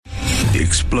The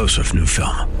explosive new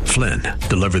film, Flynn,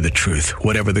 deliver the truth,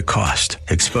 whatever the cost,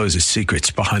 exposes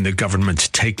secrets behind the government's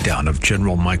takedown of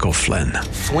General Michael Flynn.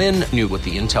 Flynn knew what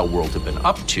the intel world had been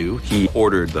up to. He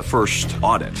ordered the first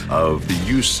audit of the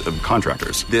use of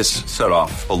contractors. This set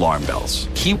off alarm bells.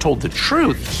 He told the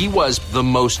truth. He was the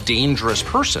most dangerous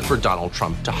person for Donald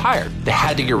Trump to hire. They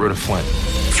had to get rid of Flynn.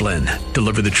 Flynn,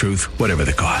 deliver the truth, whatever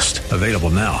the cost. Available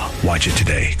now. Watch it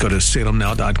today. Go to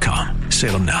salemnow.com.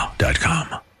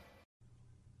 salemnow.com.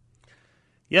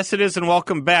 Yes, it is, and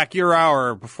welcome back. Your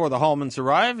hour before the Hallmans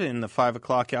arrive in the 5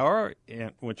 o'clock hour,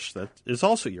 which that is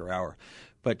also your hour.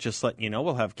 But just letting you know,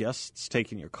 we'll have guests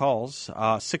taking your calls.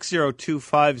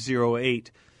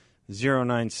 602-508-0960.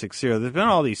 There's been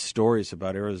all these stories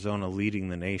about Arizona leading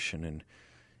the nation in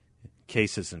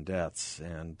cases and deaths,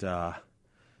 and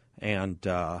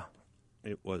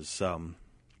it was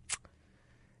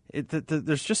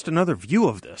there's just another view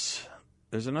of this.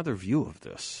 There's another view of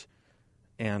this,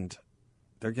 and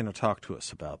they're going to talk to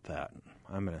us about that.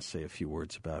 I'm going to say a few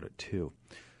words about it, too.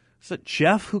 Is it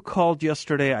Jeff who called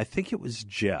yesterday? I think it was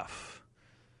Jeff.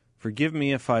 Forgive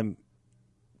me if I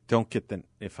don't get the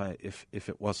if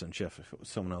it wasn't Jeff, if it was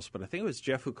someone else. But I think it was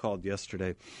Jeff who called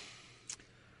yesterday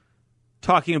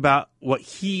talking about what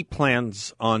he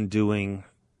plans on doing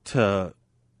to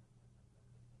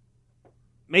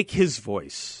make his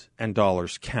voice and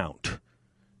dollars count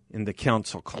in the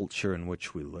cancel culture in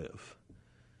which we live.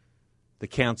 The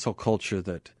cancel culture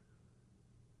that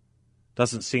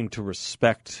doesn't seem to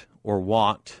respect or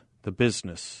want the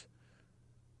business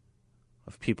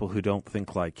of people who don't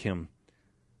think like him.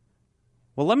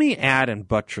 Well, let me add and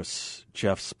buttress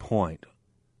Jeff's point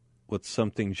with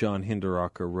something John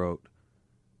Hinderaker wrote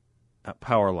at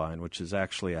Powerline, which is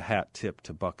actually a hat tip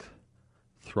to Buck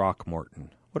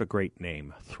Throckmorton. What a great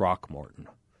name, Throckmorton.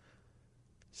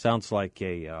 Sounds like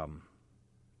a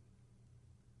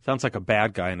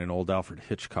bad guy in an old Alfred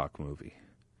Hitchcock movie.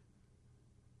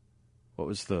 What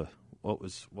was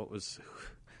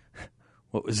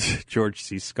George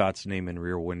C. Scott's name in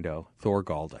Rear Window?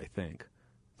 Thorgald, I think.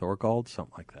 Thorgald?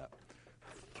 Something like that.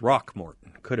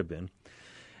 Throckmorton. Could have been.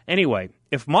 Anyway,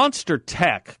 if Monster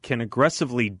Tech can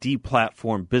aggressively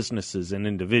deplatform businesses and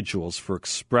individuals for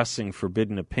expressing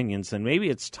forbidden opinions, then maybe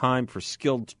it's time for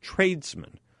skilled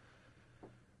tradesmen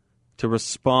to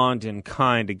respond in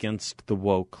kind against the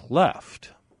woke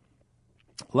left.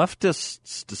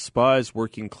 Leftists despise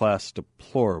working-class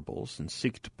deplorables and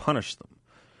seek to punish them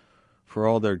for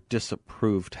all their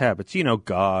disapproved habits. You know,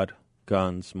 God,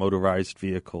 guns, motorized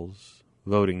vehicles,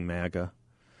 voting MAGA.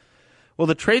 Well,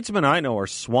 the tradesmen I know are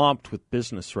swamped with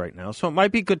business right now, so it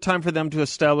might be a good time for them to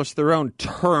establish their own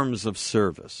terms of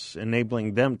service,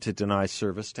 enabling them to deny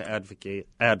service to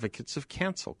advocates of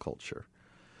cancel culture.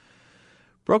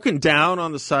 Broken down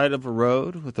on the side of a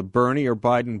road with a Bernie or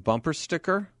Biden bumper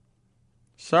sticker?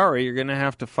 Sorry, you're going to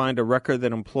have to find a record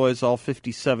that employs all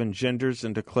 57 genders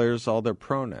and declares all their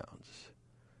pronouns.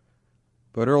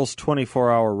 But Earl's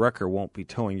 24-hour wrecker won't be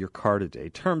towing your car today.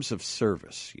 Terms of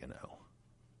service, you know.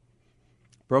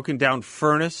 Broken down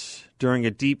furnace during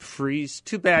a deep freeze?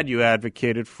 Too bad you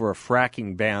advocated for a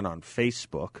fracking ban on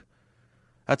Facebook.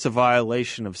 That's a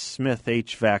violation of Smith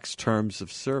HVAC's terms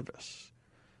of service.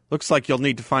 Looks like you'll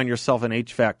need to find yourself an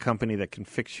HVAC company that can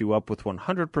fix you up with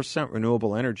 100%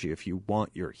 renewable energy if you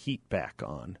want your heat back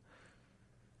on.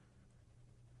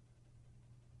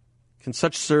 Can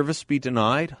such service be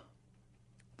denied?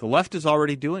 The left is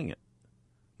already doing it.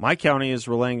 My county is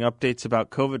relaying updates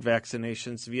about COVID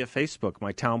vaccinations via Facebook.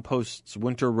 My town posts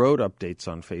winter road updates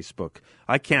on Facebook.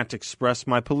 I can't express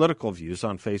my political views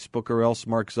on Facebook, or else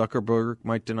Mark Zuckerberg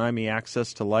might deny me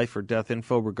access to life or death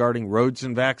info regarding roads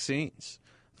and vaccines.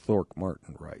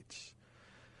 Throckmorton writes.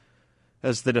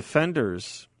 As the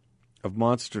defenders of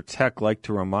Monster Tech like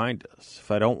to remind us,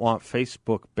 if I don't want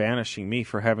Facebook banishing me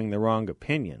for having the wrong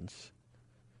opinions,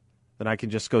 then I can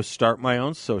just go start my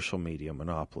own social media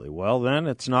monopoly. Well, then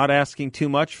it's not asking too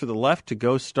much for the left to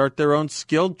go start their own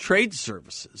skilled trade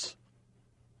services.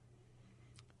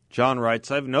 John writes,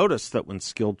 I've noticed that when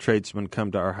skilled tradesmen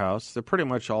come to our house, they're pretty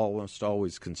much almost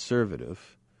always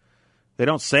conservative. They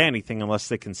don't say anything unless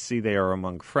they can see they are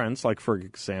among friends, like, for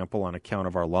example, on account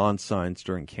of our lawn signs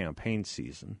during campaign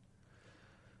season.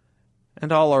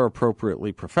 And all are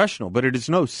appropriately professional, but it is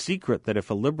no secret that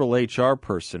if a liberal HR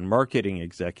person, marketing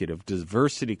executive,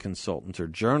 diversity consultant, or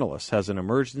journalist has an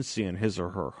emergency in his or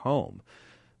her home,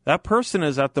 that person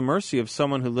is at the mercy of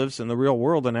someone who lives in the real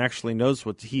world and actually knows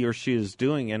what he or she is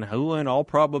doing and who, in all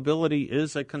probability,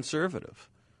 is a conservative.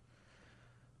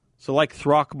 So like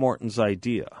Throckmorton's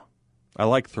idea, I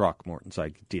like Throckmorton's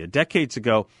idea. Decades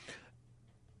ago,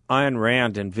 Ayn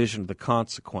Rand envisioned the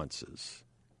consequences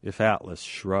if Atlas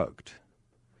shrugged.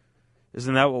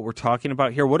 Isn't that what we're talking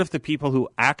about here? What if the people who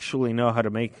actually know how to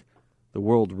make the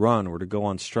world run were to go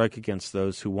on strike against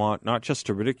those who want not just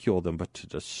to ridicule them, but to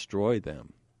destroy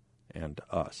them and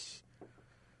us?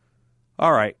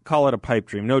 All right, call it a pipe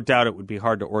dream. No doubt it would be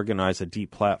hard to organize a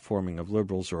deplatforming of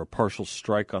liberals or a partial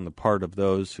strike on the part of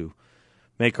those who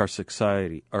make our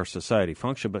society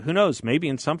function. But who knows? Maybe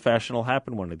in some fashion it'll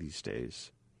happen one of these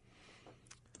days.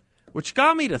 Which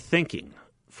got me to thinking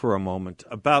for a moment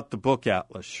about the book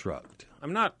Atlas Shrugged.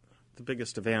 I'm not the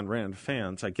biggest of Ayn Rand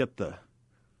fans. I get the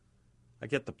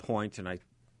point, and I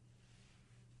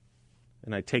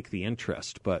take the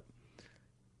interest, but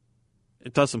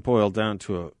it doesn't boil down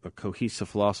to a cohesive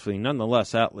philosophy.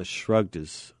 Nonetheless, Atlas Shrugged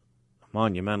is a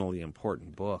monumentally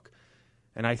important book.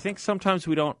 And I think sometimes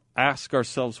we don't ask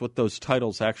ourselves what those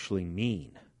titles actually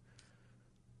mean.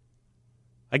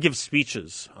 I give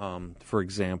speeches, for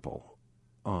example,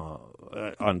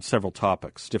 on several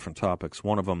topics, different topics.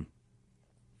 One of them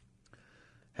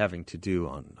having to do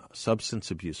on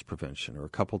substance abuse prevention, or a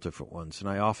couple different ones. And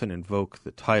I often invoke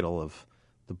the title of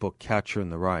the book Catcher in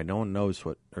the Rye. No one knows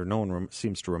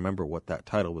seems to remember what that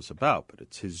title was about, but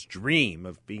it's his dream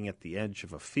of being at the edge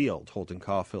of a field, Holden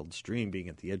Caulfield's dream, being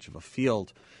at the edge of a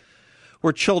field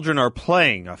where children are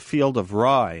playing, a field of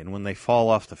rye, and when they fall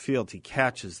off the field, he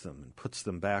catches them and puts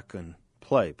them back in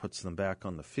play, puts them back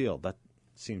on the field. That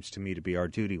seems to me to be our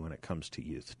duty when it comes to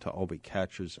youth, to all be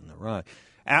catchers in the rye.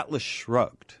 Atlas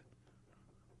Shrugged.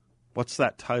 What's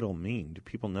that title mean? Do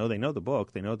people know? They know the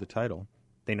book. They know the title.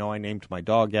 They know I named my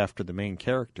dog after the main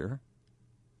character,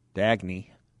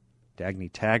 Dagny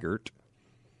Taggart.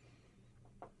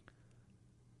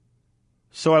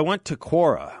 So I went to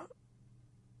Quora,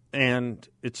 and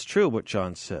it's true what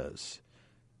John says.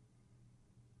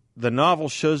 The novel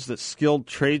shows that skilled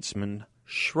tradesmen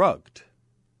shrugged.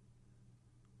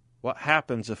 What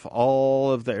happens if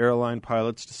all of the airline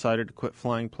pilots decided to quit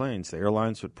flying planes? The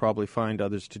airlines would probably find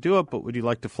others to do it, but would you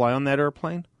like to fly on that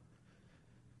airplane?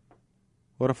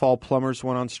 What if all plumbers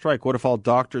went on strike? What if all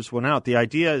doctors went out? The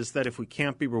idea is that if we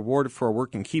can't be rewarded for our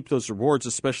work and keep those rewards,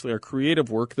 especially our creative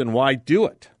work, then why do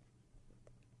it?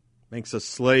 Makes us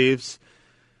slaves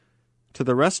to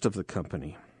the rest of the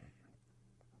company.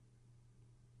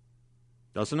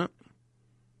 Doesn't it?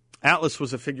 Atlas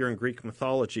was a figure in Greek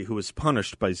mythology who was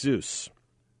punished by Zeus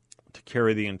to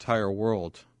carry the entire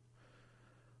world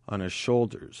on his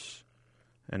shoulders.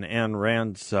 And Ayn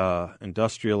Rand's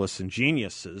industrialists and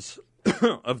geniuses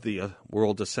of the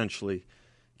world essentially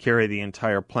carry the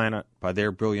entire planet by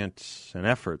their brilliance and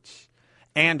efforts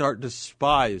and are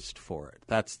despised for it.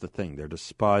 That's the thing. They're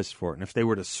despised for it. And if they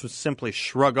were to simply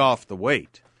shrug off the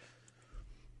weight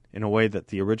in a way that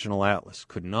the original Atlas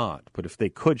could not, but if they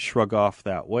could shrug off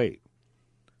that weight,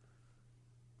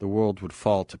 the world would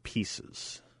fall to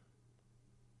pieces.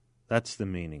 That's the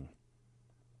meaning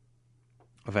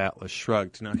of Atlas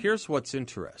Shrugged. Now, here's what's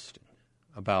interesting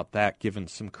about that, given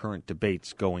some current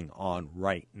debates going on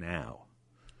right now.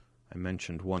 I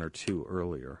mentioned one or two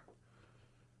earlier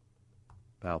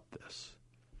about this.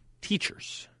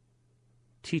 Teachers.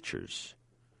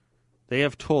 They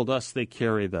have told us they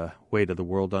carry the weight of the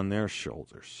world on their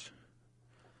shoulders.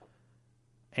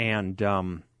 And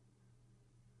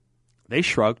they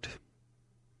shrugged.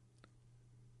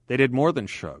 They did more than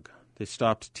shrug. They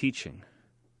stopped teaching.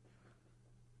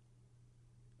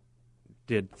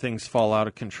 Did things fall out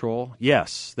of control?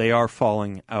 Yes, they are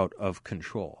falling out of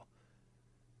control.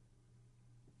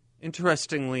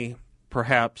 Interestingly,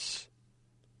 perhaps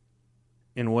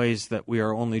in ways that we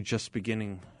are only just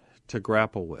beginning to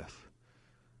grapple with.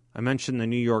 I mentioned the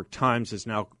New York Times is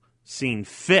now seen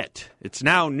fit. It's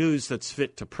now news that's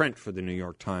fit to print for the New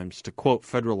York Times, to quote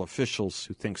federal officials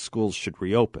who think schools should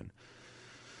reopen.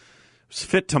 It was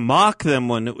fit to mock them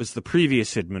when it was the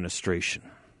previous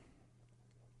administration.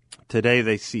 Today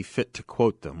they see fit to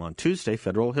quote them. On Tuesday,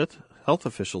 federal health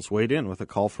officials weighed in with a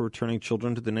call for returning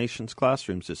children to the nation's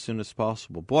classrooms as soon as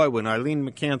possible. Boy, when Eileen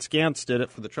McCants-Gantz did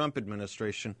it for the Trump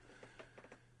administration,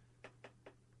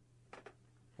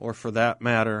 or for that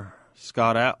matter,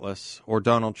 Scott Atlas or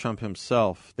Donald Trump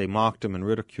himself, they mocked him and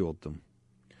ridiculed them.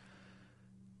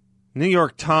 New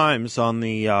York Times on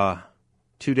the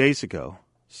 2 days ago,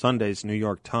 Sunday's New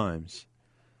York Times,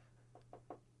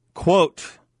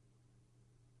 quote,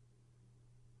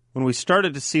 "When we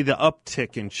started to see the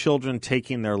uptick in children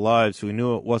taking their lives, we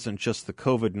knew it wasn't just the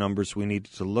COVID numbers we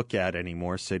needed to look at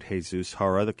anymore," said Jesus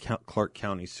Hara, the Clark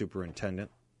County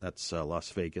superintendent. That's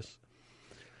Las Vegas.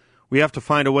 "We have to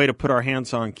find a way to put our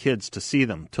hands on kids, to see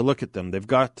them, to look at them. They've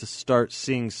got to start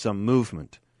seeing some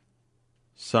movement,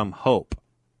 some hope."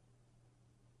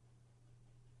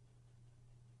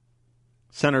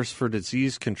 Centers for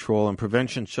Disease Control and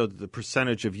Prevention showed that the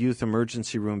percentage of youth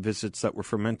emergency room visits that were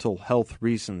for mental health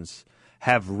reasons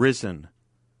have risen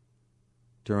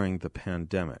during the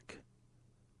pandemic.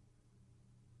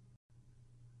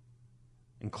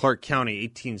 In Clark County,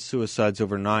 18 suicides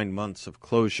over 9 months of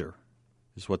closure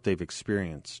is what they've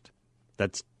experienced.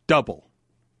 That's double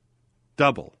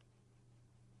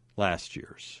last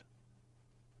year's.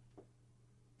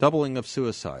 Doubling of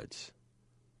suicides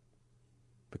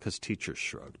because teachers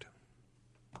shrugged.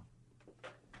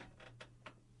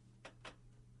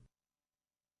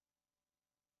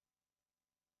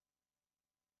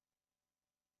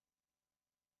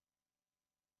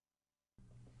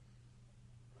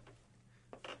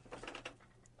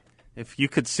 If you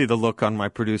could see the look on my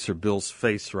producer Bill's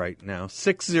face right now.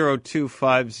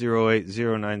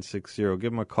 602-508-0960.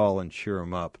 Give him a call and cheer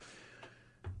him up.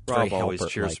 Rob always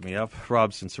cheers me up.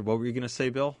 Robson, so what were you going to say,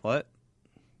 Bill? What?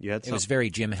 You had something? It was very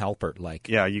Jim Halpert-like.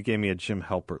 Yeah, you gave me a Jim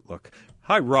Halpert look.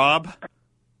 Hi, Rob.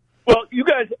 Well, you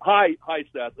guys, hi,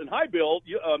 Seth, and hi, Bill.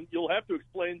 You'll have to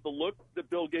explain the look that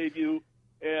Bill gave you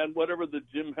and whatever the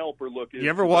Jim Halpert look is. You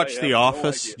ever watch The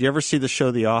Office? Do you ever see the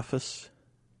show The Office?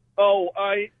 Oh,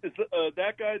 is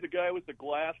that guy the guy with the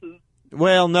glasses?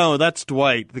 Well, no, that's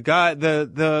Dwight. The guy,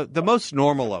 the most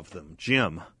normal of them,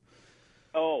 Jim.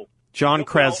 Oh. John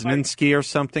Krasinski or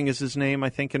something is his name, I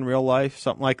think, in real life,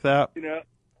 something like that. You know,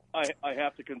 I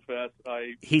have to confess,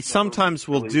 he sometimes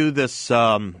will do this.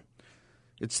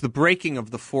 It's the breaking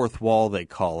of the fourth wall, they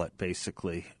call it,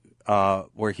 basically,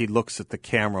 where he looks at the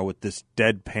camera with this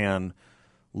deadpan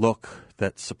look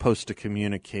that's supposed to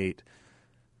communicate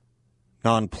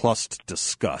nonplussed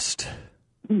disgust.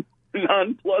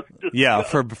 Nonplussed disgust. Yeah,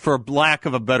 for lack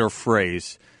of a better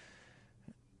phrase.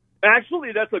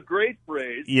 Actually, that's a great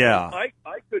phrase. Yeah, I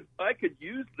could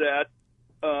use that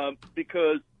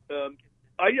because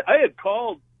I had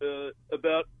called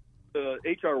about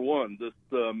HR1. This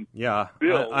bill.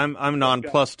 I'm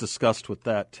nonplussed disgust with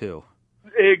that too.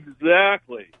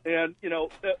 Exactly, and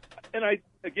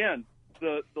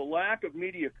the lack of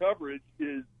media coverage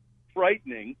is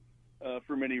frightening.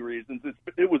 For many reasons.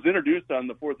 It was introduced on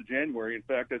the 4th of January. In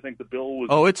fact, I think the bill was...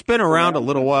 Oh, it's been around a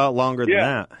little while longer than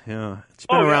that. Yeah, it's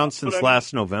been around since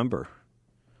last November.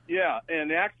 Yeah,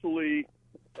 and actually,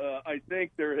 I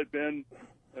think there had been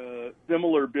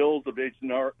similar bills of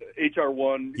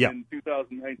HR1 in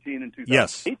 2019 and 2018.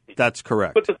 Yes, that's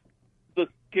correct. But the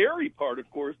scary part, of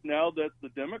course, now that the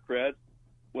Democrats,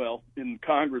 in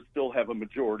Congress still have a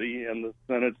majority and the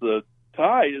Senate's a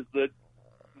tie, is that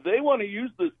they want to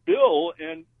use this bill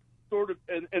and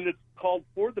and it's called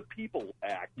For the People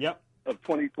Act of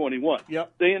 2021.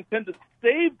 Yep. They intend to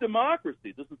save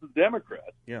democracy. This is the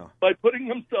Democrats. Yeah. By putting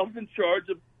themselves in charge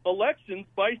of elections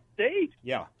by state.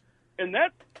 Yeah. And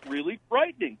that's really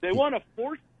frightening. They want to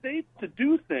force states to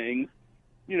do things,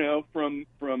 from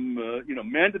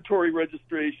mandatory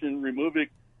registration,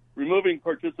 removing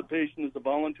participation as a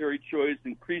voluntary choice,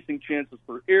 increasing chances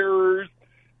for errors.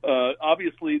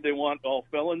 Obviously, they want all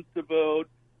felons to vote.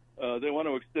 They want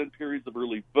to extend periods of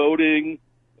early voting.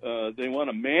 They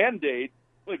want to mandate,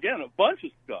 again, a bunch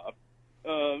of stuff.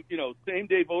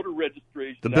 Same-day voter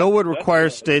registration. The bill would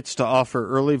require states to offer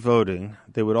early voting.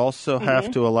 They would also have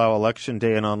to allow Election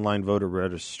Day and online voter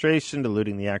registration,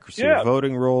 diluting the accuracy of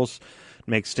voting rules.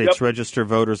 Make states register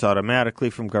voters automatically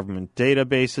from government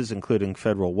databases, including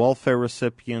federal welfare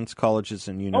recipients, colleges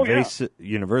and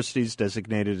universities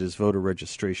designated as voter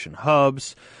registration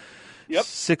hubs.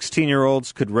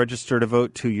 16-year-olds could register to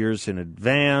vote 2 years in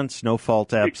advance,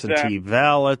 no-fault absentee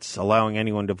ballots, allowing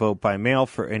anyone to vote by mail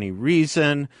for any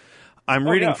reason. I'm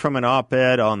reading from an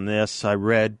op-ed on this. I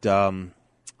read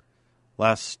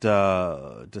last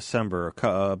December,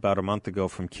 about a month ago,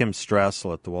 from Kim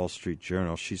Strassel at the Wall Street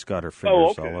Journal. She's got her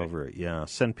fingers all over it. Yeah,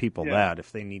 send people that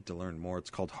if they need to learn more.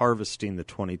 It's called Harvesting the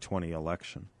 2020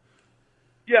 Election.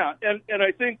 Yeah, and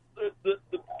I think the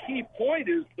key point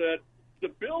is that the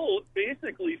bill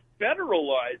basically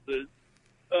federalizes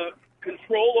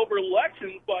control over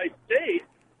elections by states,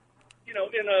 in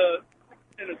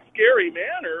a scary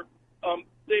manner.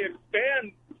 They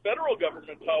expand federal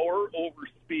government power over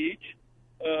speech.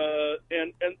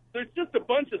 And there's just a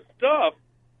bunch of stuff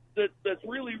that's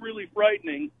really, really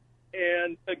frightening.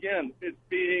 And again, it's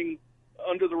being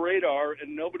under the radar,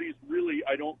 and nobody's really,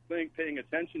 I don't think, paying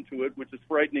attention to it, which is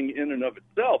frightening in and of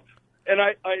itself. And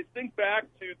I think back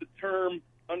to the term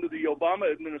under the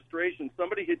Obama administration,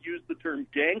 somebody had used the term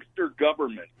gangster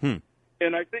government.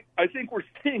 And I think we're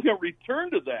seeing a return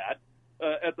to that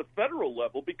at the federal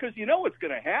level, because it's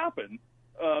going to happen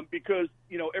because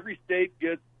every state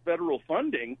gets federal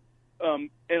funding,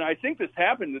 and I think this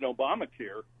happened in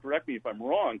Obamacare. Correct me if I'm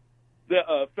wrong.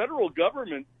 the federal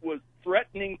government was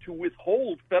threatening to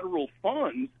withhold federal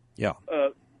funds Yeah.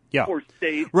 for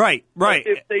states. Right.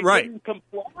 If they didn't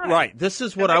comply. Right. This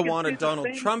is what And I can wanted see the Donald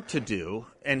same- Trump to do,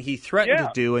 and he threatened Yeah.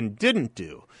 to do and didn't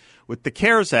do with the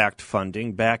CARES Act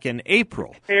funding back in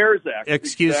April. CARES Act.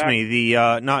 Excuse exactly. me,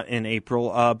 not in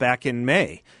April, back in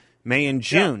May and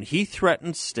June. He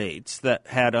threatened states that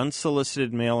had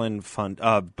unsolicited mail-in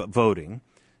voting.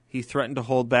 He threatened to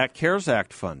hold back CARES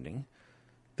Act funding.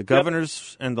 The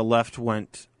governors and the left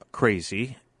went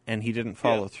crazy, and he didn't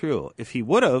follow through. If he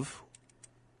would have,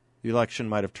 the election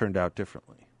might have turned out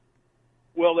differently.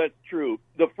 Well, that's true.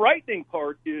 The frightening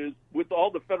part is, with all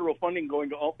the federal funding going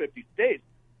to all 50 states,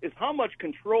 is how much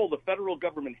control the federal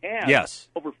government has Yes.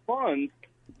 over funds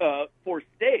for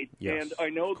states. Yes, And I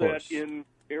know of course. that in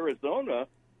Arizona,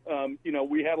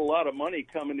 we had a lot of money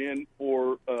coming in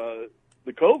for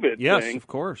the COVID Yes, thing. of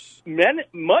course.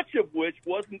 Much of which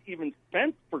wasn't even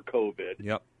spent for COVID,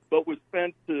 Yep. but was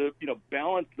spent to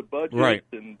balance the budget Right.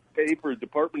 and pay for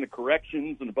Department of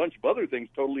Corrections and a bunch of other things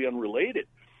totally unrelated.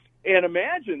 And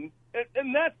imagine,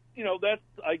 and that's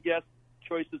I guess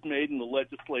choices made in the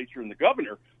legislature and the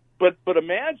governor. But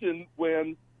imagine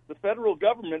when the federal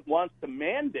government wants to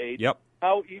mandate Yep.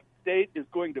 how each state is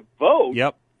going to vote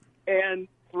Yep. and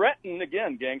threaten,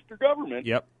 again, gangster government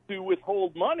Yep. to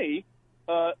withhold money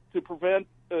to prevent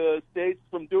states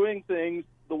from doing things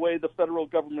the way the federal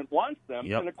government wants them.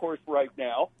 Yep. And, of course, right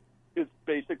now it's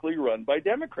basically run by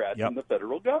Democrats Yep. in the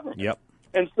federal government. Yep.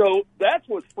 And so that's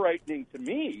what's frightening to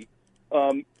me.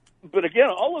 But, again,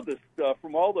 all of this stuff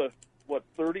from all the,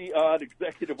 30-odd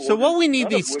executive orders. So what we need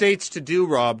none of these which- states to do,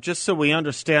 Rob, just so we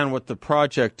understand what the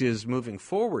project is moving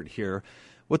forward here,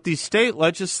 what these state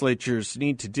legislatures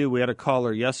need to do, we had a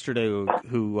caller yesterday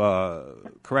who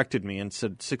corrected me and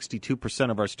said 62%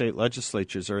 of our state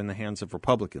legislatures are in the hands of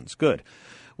Republicans. Good.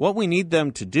 What we need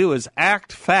them to do is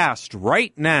act fast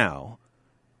right now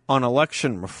on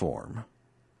election reform.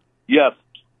 Yes.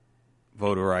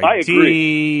 Voter I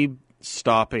ID,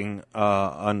 stopping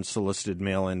unsolicited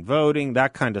mail-in voting,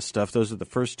 that kind of stuff. Those are the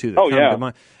first two that come to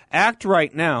mind. Act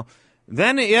right now.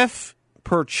 Then if,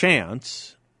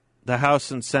 perchance, the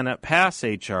House and Senate pass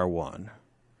H.R. 1,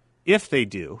 if they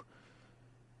do,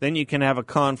 then you can have a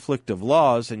conflict of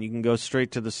laws and you can go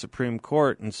straight to the Supreme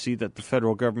Court and see that the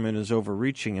federal government is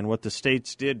overreaching. And what the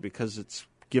states did, because it's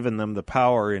given them the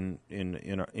power in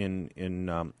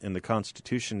the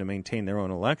Constitution to maintain their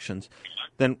own elections,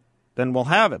 then we'll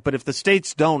have it. But if the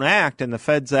states don't act and the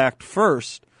feds act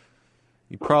first,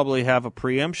 you probably have a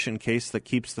preemption case that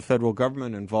keeps the federal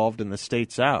government involved and the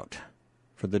states out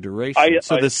for the duration.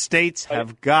 The states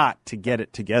have got to get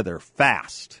it together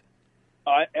fast.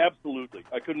 Absolutely.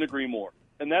 I couldn't agree more.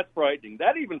 And that's frightening.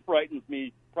 That even frightens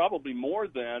me probably more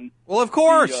than... Well, of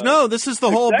course. No, this is the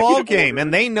whole ball game, order.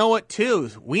 and they know it too.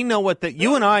 We know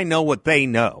you and I know what they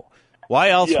know. Why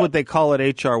else would they call it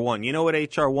H.R. 1? You know what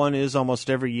H.R. 1 is almost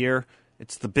every year?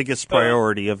 It's the biggest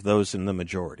priority of those in the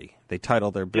majority. They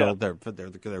title their bill their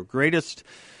greatest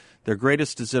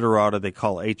desiderata. They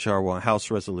call H.R. 1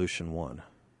 House Resolution 1.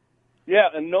 Yeah,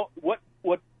 and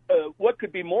what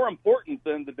could be more important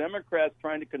than the Democrats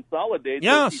trying to consolidate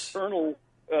this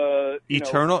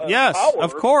eternal yes, power,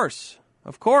 of course.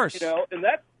 And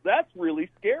that's really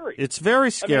scary. It's very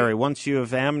scary once you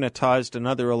have amnetized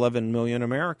another 11 million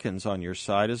Americans on your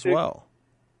side as well.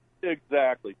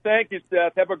 Exactly. Thank you,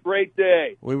 Seth. Have a great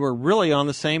day. We were really on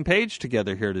the same page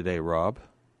together here today, Rob.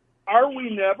 Are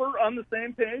we never on the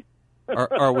same page?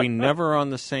 Are we never on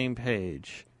the same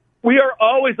page? We are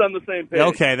always on the same page.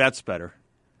 Okay, that's better.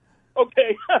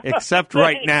 Okay. Except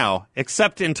right now.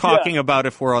 Except in talking about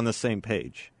if we're on the same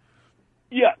page.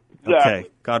 Yeah, exactly. Okay,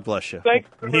 God bless you. Thanks.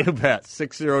 You bet.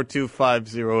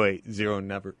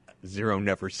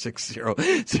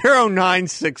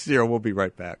 602-508-0960. We'll be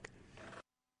right back.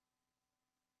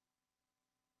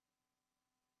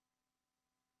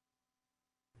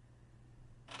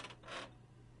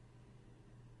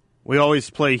 We always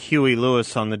play Huey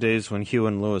Lewis on the days when Hugh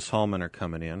and Lewis Hallman are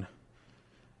coming in.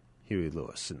 Huey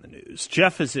Lewis in the news.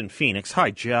 Jeff is in Phoenix.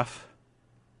 Hi, Jeff.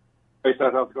 Hey,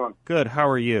 Seth. How's it going? Good. How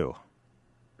are you?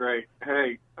 Great.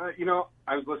 Hey, I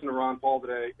was listening to Ron Paul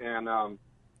today, and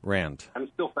Rand. I'm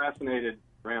still fascinated.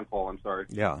 Rand Paul, I'm sorry.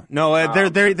 Yeah. No,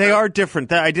 they are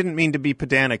different. I didn't mean to be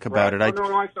pedantic about it.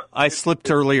 I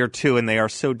slipped earlier, too, and they are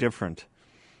so different.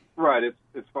 Right.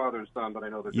 It's father and son, but I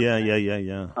know they're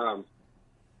Yeah.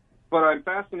 But I'm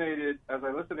fascinated as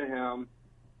I listen to him,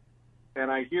 and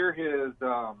I hear his,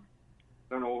 I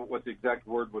don't know what the exact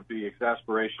word would be,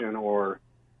 exasperation or...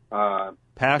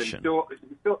 passion. Well,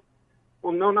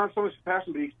 no, not so much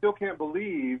passion, but he still can't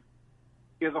believe,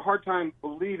 he has a hard time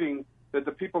believing that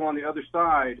the people on the other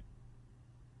side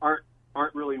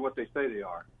aren't really what they say they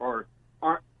are, or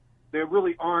they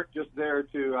really aren't just there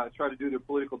to try to do their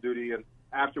political duty, and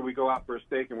after we go out for a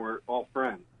steak and we're all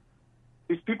friends.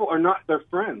 These people are not their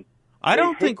friends. I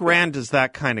don't think Rand is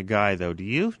that kind of guy, though. Do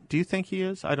you? Do you think he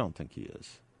is? I don't think he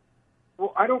is.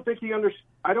 Well, I don't think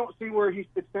I don't see where it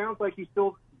sounds like he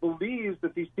still believes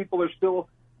that these people are still,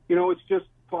 it's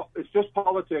just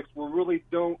politics.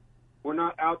 We're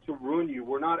not out to ruin you.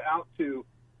 We're not out to.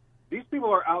 These people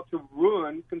are out to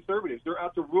ruin conservatives. They're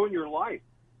out to ruin your life.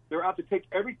 They're out to take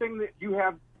everything that you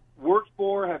have worked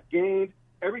for, have gained,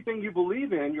 everything you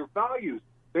believe in, your values.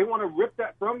 They want to rip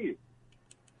that from you.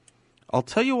 I'll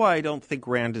tell you why I don't think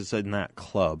Rand is in that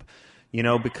club.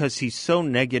 Because he's so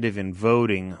negative in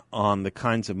voting on the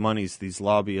kinds of monies these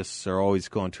lobbyists are always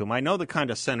going to him. I know the kind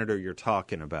of senator you're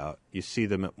talking about. You see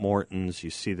them at Morton's. You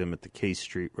see them at the K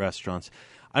Street restaurants.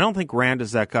 I don't think Rand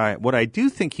is that guy. What I do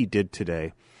think he did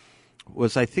today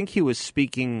was I think he was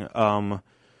speaking I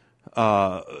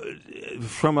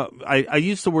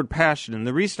used the word passion, and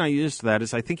the reason I used that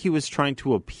is I think he was trying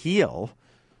to appeal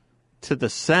to the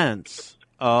sense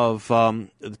of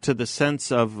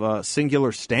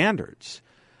singular standards.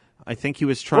 I think he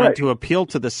was trying to appeal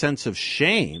to the sense of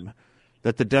shame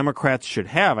that the Democrats should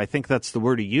have. I think that's the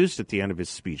word he used at the end of his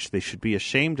speech. They should be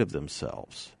ashamed of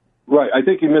themselves. Right. I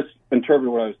think he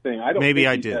misinterpreted what I was saying. Maybe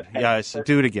I did. I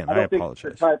do it again. I apologize.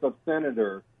 Think the type of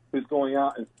senator who's going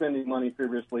out and spending money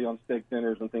frivolously on steak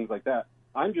dinners and things like that.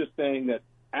 I'm just saying that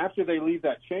after they leave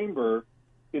that chamber,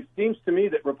 it seems to me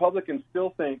that Republicans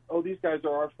still think, oh, these guys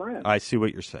are our friends. I see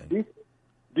what you're saying.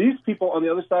 These people on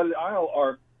the other side of the aisle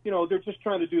are, they're just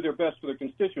trying to do their best for their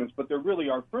constituents, but they're really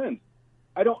our friends.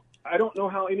 I don't know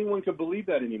how anyone could believe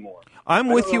that anymore. I'm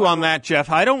with you on that, Jeff.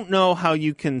 I don't know how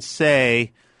you can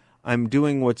say I'm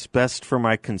doing what's best for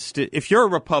my If you're a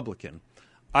Republican,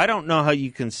 I don't know how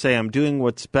you can say I'm doing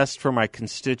what's best for my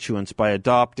constituents by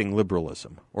adopting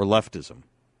liberalism or leftism.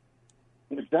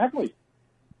 Exactly.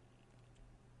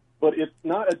 But it's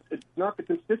not the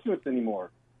constituents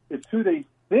anymore. It's who they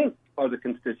think are the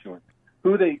constituents,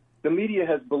 the media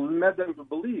has led them to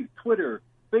believe. Twitter,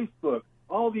 Facebook,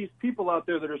 all these people out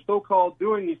there that are so-called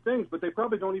doing these things, but they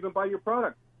probably don't even buy your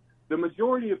product. The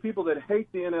majority of people that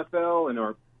hate the NFL and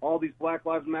are all these Black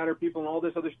Lives Matter people and all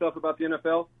this other stuff about the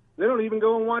NFL, they don't even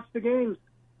go and watch the games.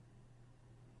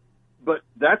 But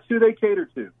that's who they cater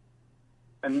to,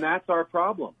 and that's our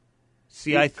problem.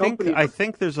 See, I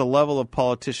think there's a level of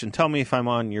politician. Tell me if I'm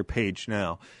on your page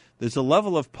now. There's a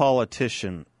level of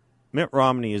politician. Mitt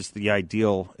Romney is the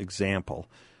ideal example,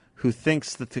 who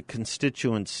thinks that the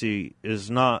constituency is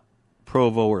not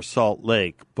Provo or Salt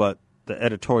Lake, but the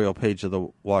editorial page of the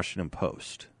Washington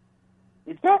Post.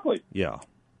 Exactly. Yeah.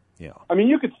 I mean,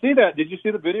 you could see that. Did you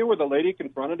see the video where the lady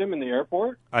confronted him in the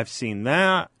airport? I've seen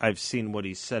that. I've seen what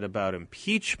he said about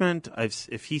impeachment.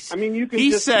 He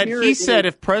said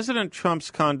if President Trump's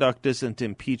conduct isn't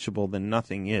impeachable, then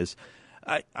nothing is.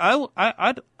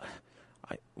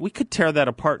 We could tear that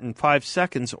apart in 5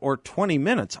 seconds or 20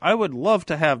 minutes. I would love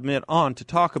to have Mitt on to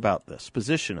talk about this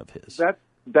position of his.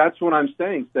 That's what I'm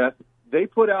saying, Seth. They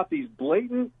put out these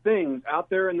blatant things out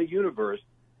there in the universe,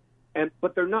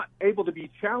 but they're not able to be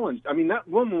challenged. I mean, that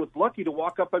woman was lucky to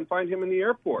walk up and find him in the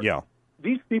airport. Yeah.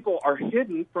 These people are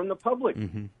hidden from the public.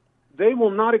 Mm-hmm. They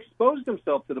will not expose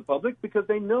themselves to the public because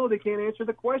they know they can't answer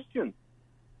the question.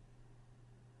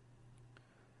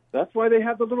 That's why they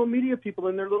have the little media people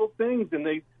in their little things, and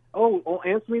they, throw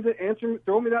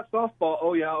me that softball.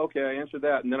 Oh yeah, okay, I answered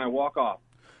that, and then I walk off.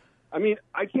 I mean,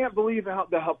 I can't believe how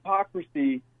the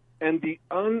hypocrisy and the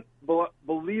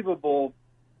unbelievable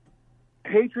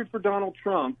hatred for Donald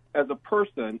Trump as a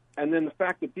person, and then the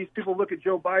fact that these people look at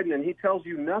Joe Biden and he tells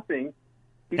you nothing.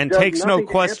 And takes no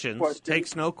questions.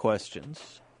 Takes no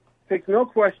questions. Takes no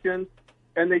questions,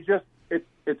 and they just,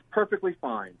 it's perfectly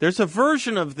fine. There's a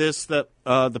version of this that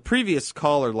the previous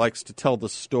caller likes to tell the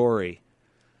story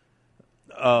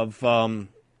of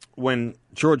when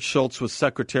George Shultz was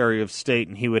Secretary of State,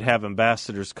 and he would have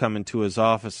ambassadors come into his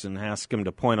office and ask him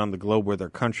to point on the globe where their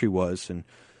country was. And,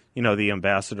 the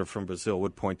ambassador from Brazil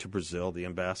would point to Brazil. The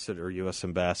U.S.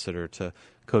 ambassador to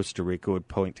Costa Rica would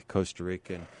point to Costa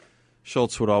Rica. And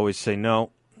Shultz would always say,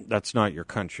 no, that's not your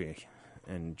country.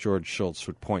 And George Shultz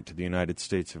would point to the United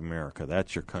States of America.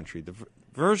 That's your country.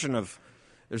 There's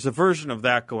a version of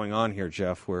that going on here,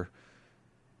 Jeff, where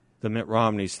the Mitt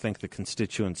Romneys think the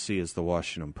constituency is the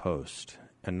Washington Post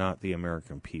and not the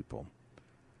American people.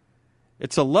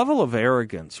 It's a level of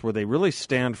arrogance where they really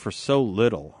stand for so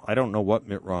little. I don't know what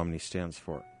Mitt Romney stands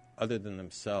for, other than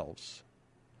themselves.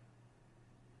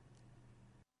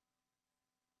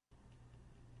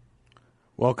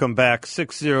 Welcome back.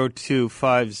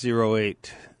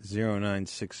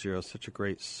 602-508-0960. Such a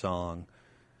great song.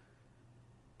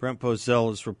 Brent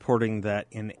Bozell is reporting that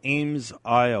in Ames,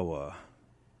 Iowa,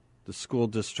 the school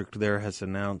district there has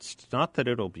announced not that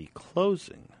it'll be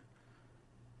closing,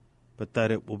 but that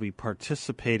it will be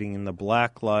participating in the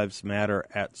Black Lives Matter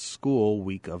at School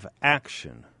Week of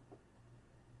Action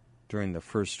during the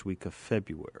first week of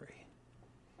February.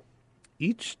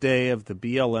 Each day of the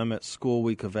BLM at School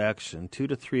Week of Action, 2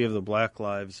 to 3 of the Black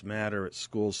Lives Matter at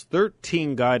School's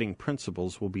 13 guiding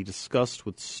principles will be discussed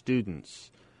with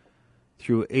students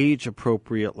through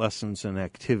age-appropriate lessons and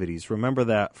activities. Remember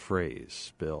that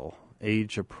phrase, Bill,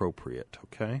 age-appropriate,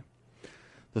 okay?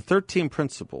 The 13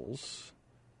 principles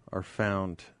are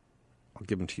found, I'll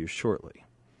give them to you shortly.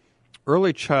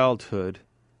 Early childhood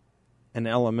and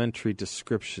elementary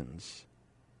descriptions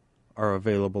are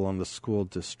available on the school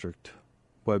district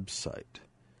website.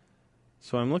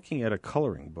 So I'm looking at a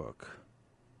coloring book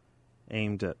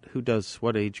aimed at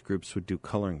what age groups would do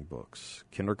coloring books?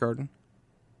 Kindergarten?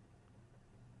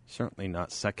 Certainly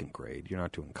not second grade. You're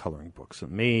not doing coloring books.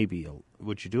 Maybe,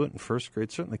 would you do it in first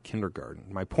grade? Certainly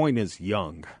kindergarten. My point is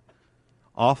young.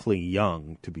 Awfully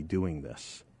young to be doing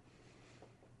this.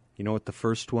 You know what the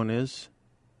first one is?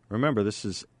 Remember, this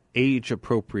is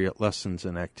age-appropriate lessons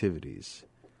and activities.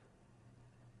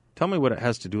 Tell me what it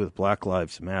has to do with Black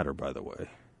Lives Matter, by the way.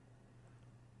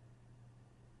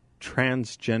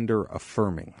 Transgender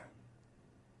affirming.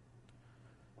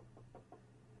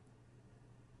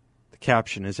 The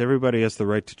caption is, everybody has the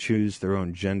right to choose their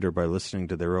own gender by listening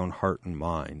to their own heart and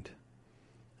mind.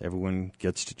 Everyone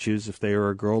gets to choose if they are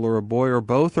a girl or a boy or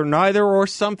both or neither or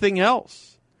something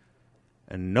else.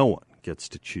 And no one gets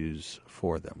to choose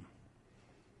for them.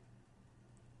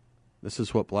 This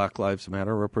is what Black Lives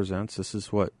Matter represents. This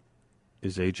is what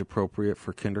is age appropriate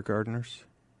for kindergartners.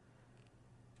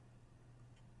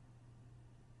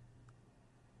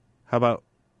 How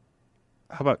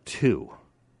about 2?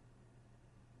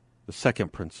 The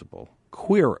second principle,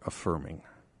 queer affirming.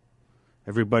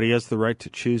 Everybody has the right to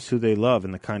choose who they love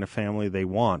and the kind of family they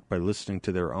want by listening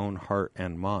to their own heart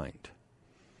and mind.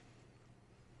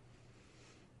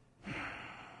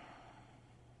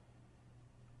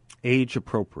 Age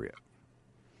appropriate.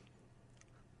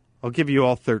 I'll give you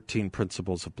all 13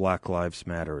 principles of Black Lives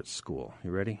Matter at school.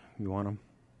 You ready? You want them?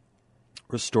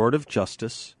 Restorative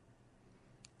justice,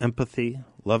 empathy,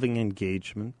 loving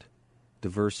engagement,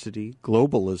 diversity,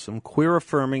 globalism, queer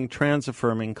affirming, trans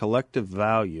affirming, collective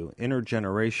value,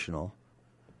 intergenerational.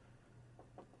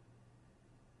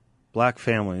 Black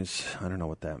families, I don't know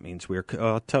what that means.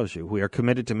 It tells you, we are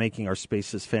committed to making our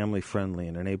spaces family friendly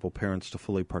and enable parents to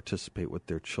fully participate with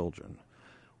their children.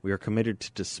 We are committed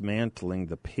to dismantling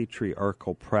the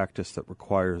patriarchal practice that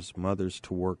requires mothers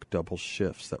to work double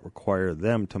shifts, that require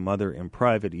them to mother in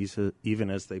private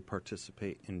even as they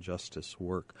participate in justice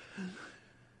work.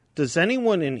 Does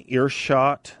anyone in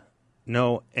earshot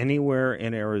know anywhere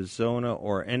in Arizona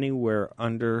or anywhere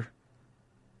under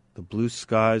the blue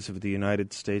skies of the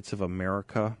United States of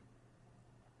America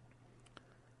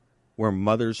where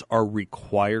mothers are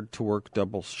required to work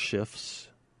double shifts?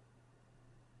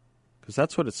 Because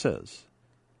that's what it says.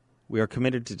 We are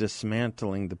committed to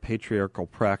dismantling the patriarchal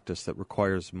practice that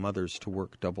requires mothers to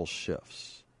work double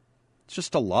shifts. It's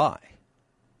just a lie.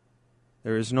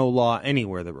 There is no law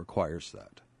anywhere that requires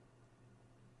that.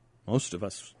 Most of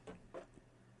us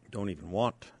don't even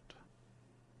want it.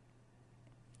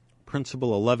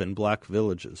 Principle 11, Black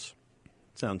Villages.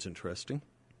 Sounds interesting.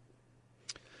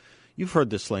 You've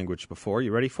heard this language before.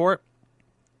 You ready for it?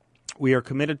 We are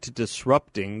committed to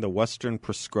disrupting the Western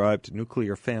prescribed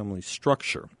nuclear family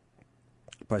structure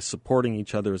by supporting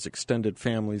each other as extended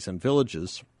families and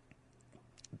villages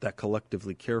that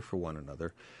collectively care for one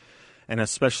another, and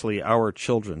especially our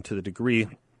children to the degree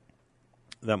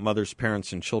that mothers,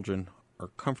 parents, and children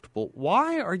are comfortable.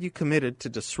 Why are you committed to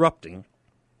disrupting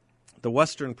the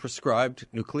Western prescribed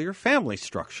nuclear family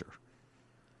structure?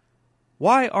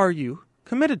 Why are you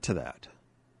committed to that?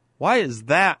 Why is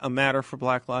that a matter for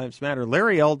Black Lives Matter?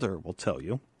 Larry Elder will tell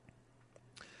you,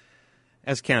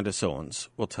 as Candace Owens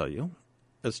will tell you,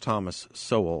 as Thomas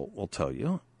Sowell will tell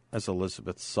you, as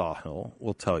Elizabeth Sawhill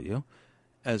will tell you,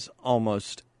 as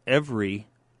almost every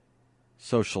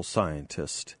social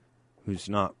scientist who's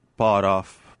not bought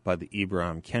off by the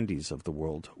Ibram Kendis of the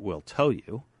world will tell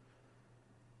you,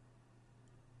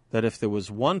 that if there was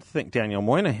one thing, Daniel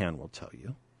Moynihan will tell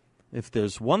you, if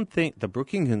there's one thing, the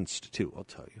Brookings Institute will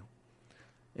tell you,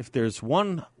 if there's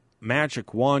one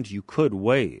magic wand you could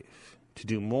wave to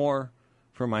do more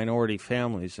for minority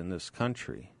families in this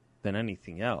country than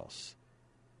anything else,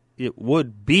 it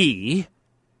would be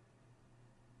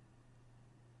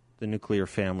the nuclear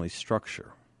family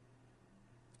structure.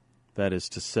 That is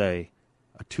to say,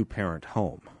 a two-parent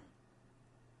home.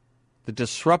 The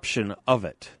disruption of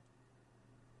it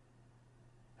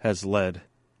has led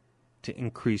to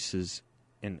increases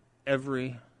in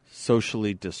every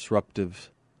socially disruptive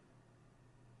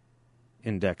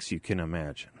index you can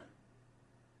imagine.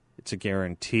 It's a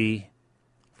guarantee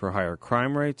for higher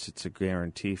crime rates. It's a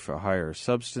guarantee for higher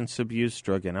substance abuse,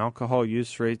 drug and alcohol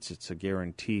use rates. It's a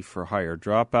guarantee for higher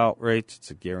dropout rates. It's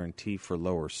a guarantee for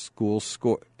lower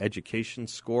education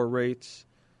score rates.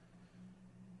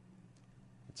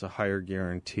 It's a higher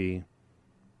guarantee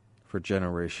for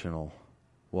generational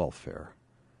welfare.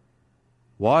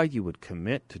 Why you would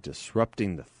commit to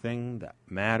disrupting the thing that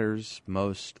matters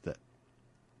most, that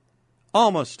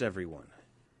almost everyone,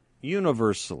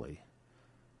 universally,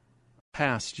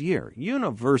 past year,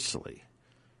 universally,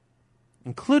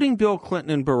 including Bill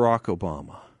Clinton and Barack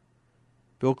Obama.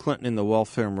 Bill Clinton in the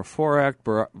Welfare and Reform Act,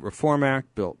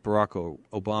 Barack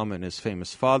Obama in his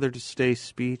famous Father's Day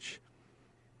speech.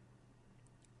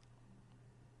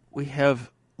 We have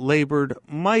labored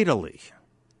mightily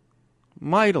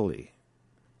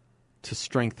to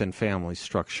strengthen family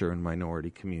structure in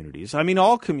minority communities. I mean,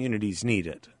 all communities need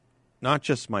it, not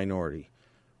just minority.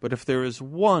 But if there is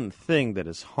one thing that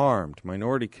has harmed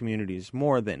minority communities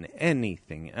more than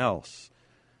anything else,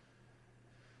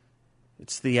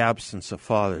 it's the absence of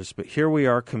fathers. But here we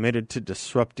are committed to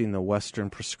disrupting the Western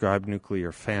prescribed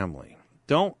nuclear family.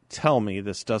 Don't tell me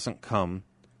this doesn't come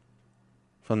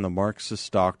from the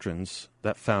Marxist doctrines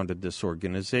that founded this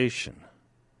organization,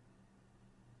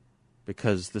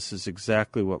 because this is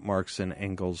exactly what Marx and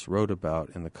Engels wrote about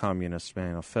in the Communist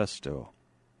Manifesto.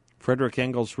 Frederick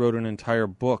Engels wrote an entire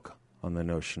book on the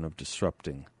notion of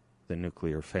disrupting the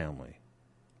nuclear family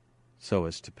so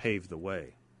as to pave the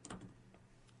way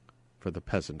for the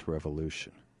peasant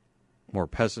revolution. More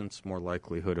peasants, more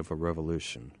likelihood of a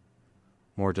revolution.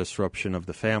 More disruption of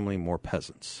the family, more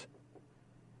peasants.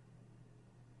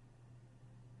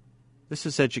 This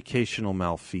is educational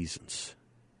malfeasance.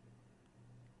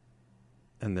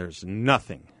 And there's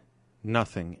nothing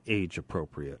age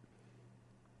appropriate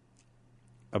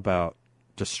about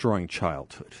destroying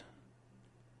childhood.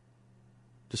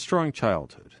 Destroying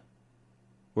childhood,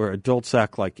 where adults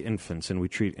act like infants and we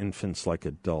treat infants like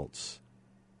adults.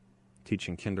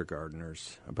 Teaching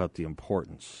kindergartners about the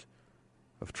importance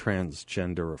of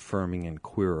transgender affirming and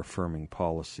queer affirming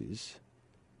policies.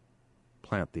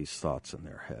 Plant these thoughts in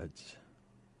their heads.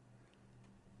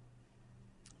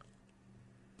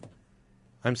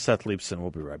 I'm Seth Leibson. We'll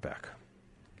be right back.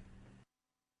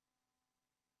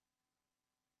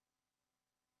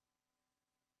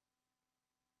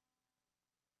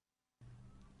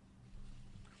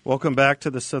 Welcome back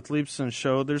to the Seth Leibson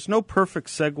Show. There's no perfect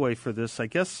segue for this. I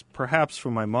guess perhaps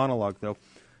for my monologue, though.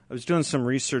 I was doing some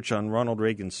research on Ronald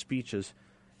Reagan's speeches,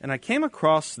 and I came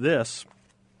across this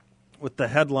with the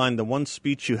headline, "The One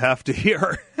Speech You Have to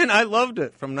Hear," and I loved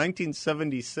it, from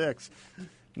 1976.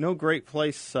 No great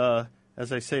place,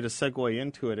 as I say, to segue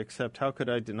into it, except how could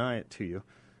I deny it to you?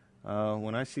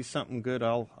 When I see something good,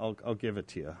 I'll give it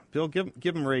to you. Bill,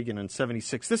 give him Reagan in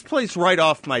 76. This plays right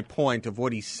off my point of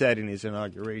what he said in his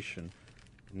inauguration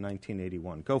in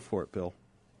 1981. Go for it, Bill.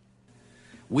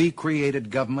 We created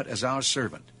government as our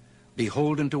servant,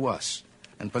 beholden to us,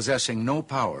 and possessing no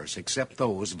powers except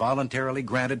those voluntarily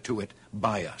granted to it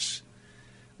by us.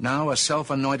 Now a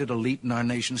self-anointed elite in our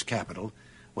nation's capital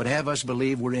would have us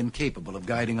believe we're incapable of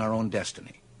guiding our own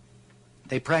destiny.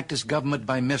 They practice government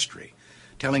by mystery,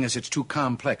 telling us it's too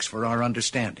complex for our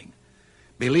understanding.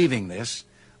 Believing this,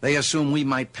 they assume we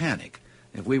might panic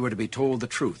if we were to be told the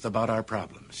truth about our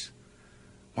problems.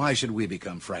 Why should we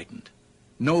become frightened?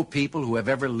 No people who have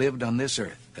ever lived on this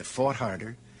earth have fought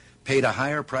harder, paid a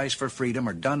higher price for freedom,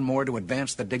 or done more to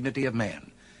advance the dignity of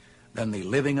man than the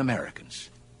living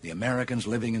Americans, the Americans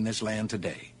living in this land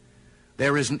today.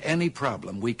 There isn't any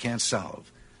problem we can't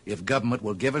solve if government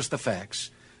will give us the facts,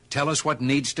 tell us what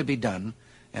needs to be done,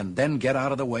 and then get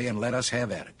out of the way and let us have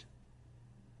at it.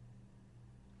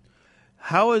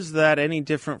 How is that any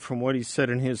different from what he said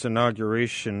in his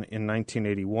inauguration in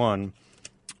 1981,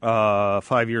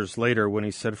 5 years later, when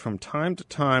he said, "From time to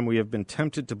time we have been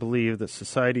tempted to believe that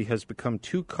society has become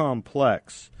too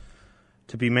complex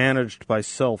to be managed by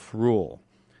self-rule,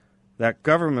 that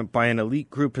government by an elite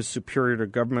group is superior to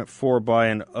government for, by,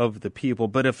 and of the people.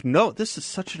 But if no," this is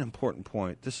such an important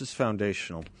point, this is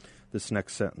foundational, this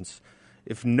next sentence,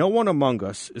 "if no one among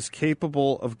us is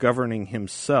capable of governing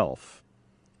himself,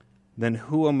 then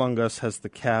who among us has the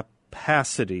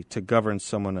capacity to govern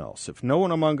someone else? If no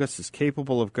one among us is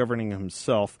capable of governing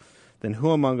himself, then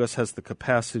who among us has the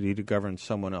capacity to govern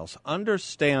someone else?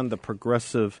 Understand the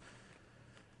progressive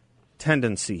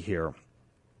tendency here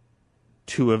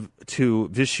to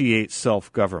vitiate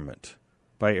self-government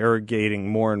by arrogating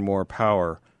more and more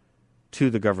power to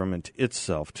the government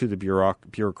itself, to the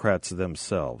bureaucrats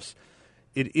themselves.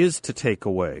 It is to take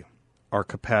away our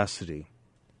capacity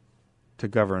to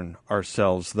govern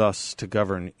ourselves, thus to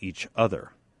govern each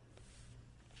other.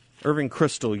 Irving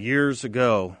Kristol, years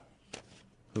ago,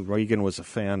 who Reagan was a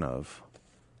fan of,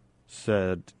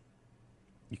 said,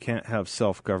 you can't have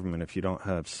self-government if you don't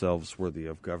have selves worthy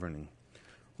of governing.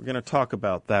 We're going to talk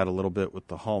about that a little bit with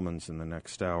the Hallmans in the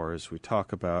next hour as we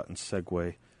talk about and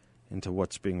segue into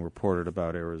what's being reported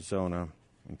about Arizona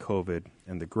and COVID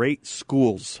and the great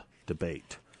schools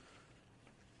debate.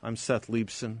 I'm Seth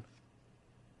Leibson.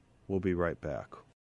 We'll be right back.